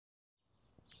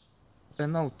A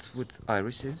note with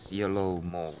irises, yellow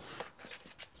mauve,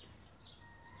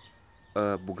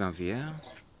 a bougainvillea,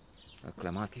 a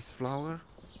clematis flower,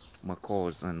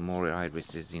 macaws and more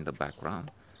irises in the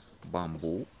background,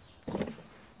 bamboo,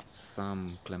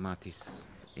 some clematis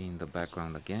in the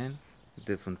background again,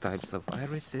 different types of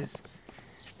irises,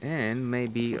 and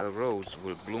maybe a rose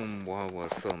will bloom while we're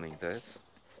filming this.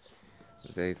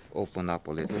 They've opened up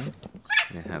a little.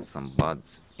 They have some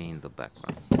buds in the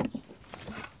background.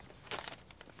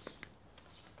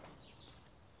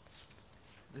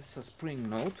 This is a spring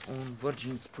note on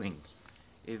Virgin Spring,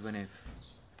 even if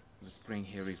the spring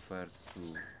here refers to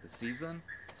the season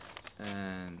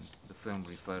and the film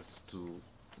refers to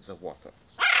the water.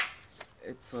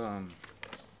 It's an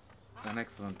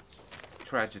excellent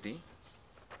tragedy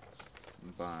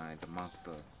by the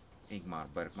master Ingmar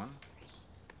Bergman.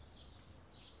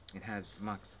 It has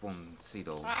Max von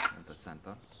Sydow at the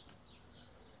center,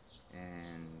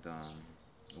 and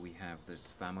we have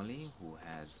this family who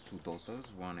has two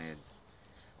daughters. One is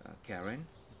Karin,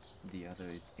 the other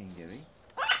is Ingeri,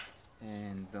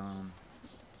 and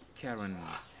Karin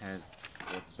has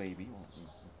a baby, or in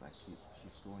fact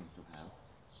she's going to have,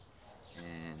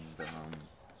 and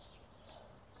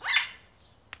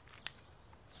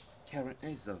Karin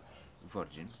is a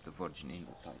virgin, the virgin in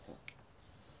the title.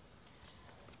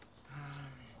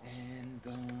 And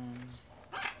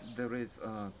there is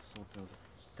a sort of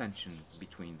tension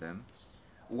between them,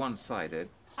 one-sided.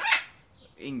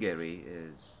 Ingeri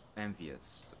is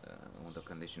envious on the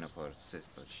condition of her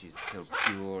sister. She's still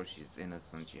pure, she's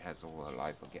innocent, she has all her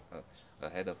life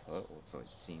ahead of her, also it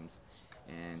seems,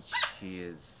 and she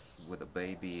is with a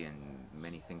baby and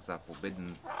many things are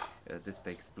forbidden. This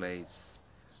takes place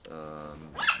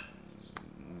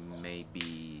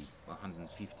maybe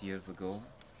 150 years ago.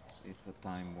 It's a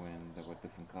time when there were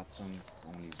different customs,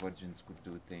 only virgins could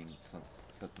do things,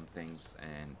 certain things,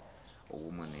 and a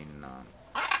woman in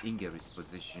Ingeri's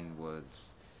position was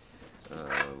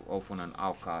often an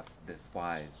outcast,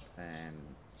 despised, and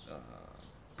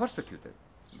persecuted,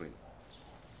 really.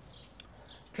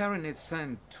 Karin is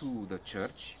sent to the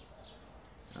church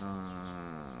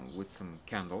with some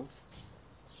candles,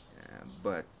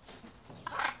 but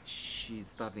she's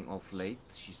starting off late.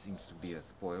 She seems to be a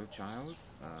spoiled child,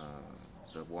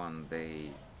 the one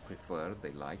they prefer,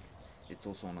 they like. It's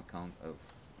also on account of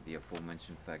the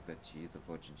aforementioned fact that she is a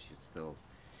virgin, she's still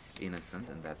innocent,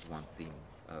 and that's one theme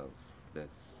of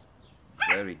this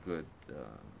very good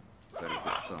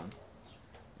film.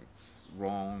 It's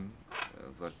wrong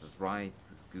versus right,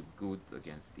 good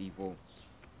against evil.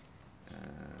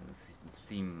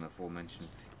 Theme, aforementioned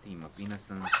theme of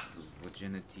innocence,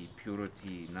 virginity,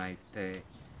 purity, naivete,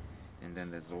 and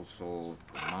then there's also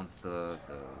the monster,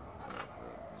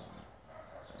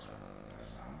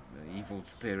 the evil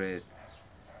spirit,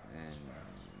 and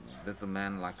there's a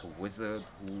man like a wizard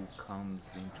who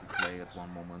comes into play at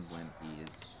one moment when he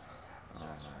is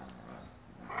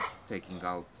taking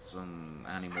out some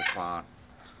animal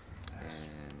parts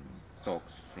and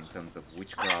talks in terms of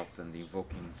witchcraft and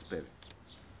invoking spirits.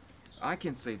 I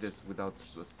can say this without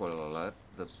spoiler alert.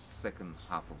 The second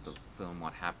half of the film,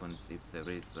 what happens if there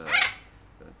is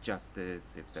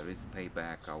justice, if there is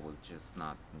payback, I will just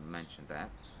not mention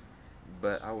that.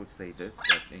 But I would say this,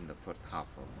 that in the first half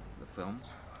of the film,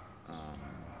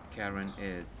 Karin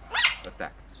is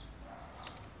attacked.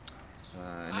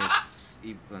 And it's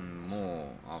even more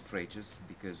outrageous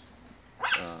because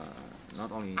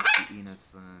not only is she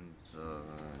innocent,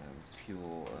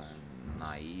 pure and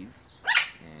naive,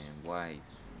 and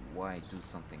why do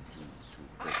something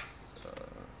to this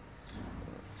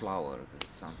flower,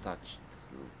 this untouched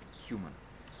human?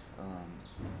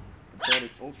 But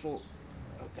it's also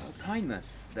a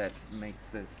kindness that makes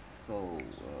this so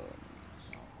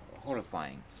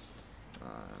horrifying.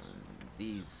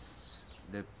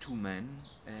 They're two men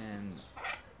and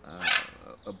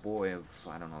a boy of,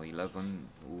 I don't know, 11,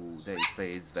 who they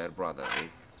say is their brother.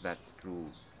 If that's true,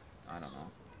 I don't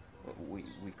know. We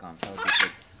can't tell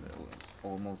because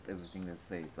almost everything they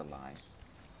say is a lie.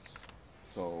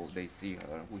 So they see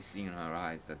her, we see in her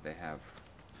eyes that they have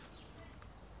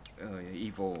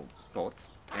evil thoughts,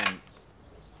 and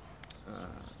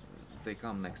they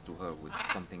come next to her with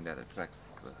something that attracts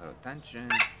her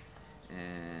attention,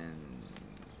 and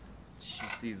she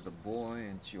sees the boy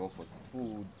and she offers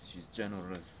food. She's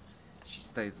generous. She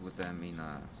stays with them in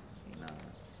a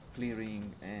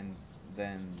clearing, and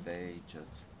then they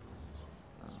just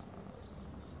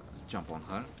jump on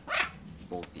her,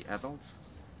 both the adults.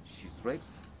 She's raped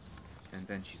and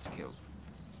then she's killed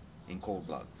in cold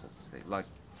blood, so to say. Like,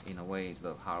 in a way,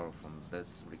 the horror from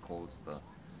this recalls the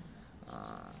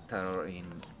terror in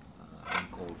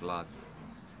cold blood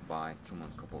by Truman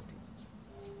Capote.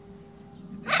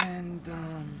 And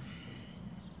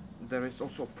there is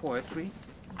also poetry,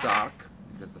 dark,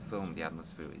 because the film, the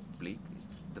atmosphere is bleak,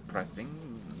 it's depressing.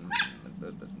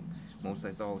 Most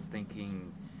as I was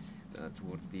thinking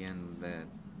towards the end that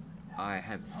I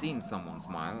have seen someone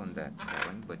smile, and that's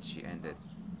Karin, but she ended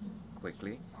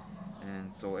quickly,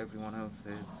 and so everyone else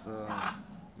is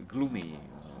gloomy,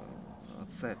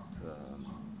 upset,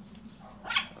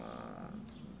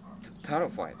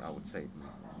 terrified, I would say,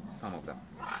 some of them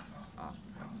are.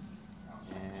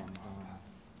 And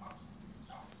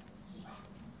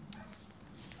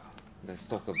let's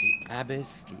talk of the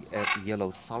abyss, the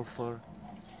yellow sulfur,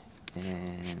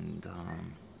 and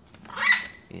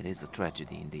it is a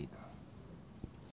tragedy indeed.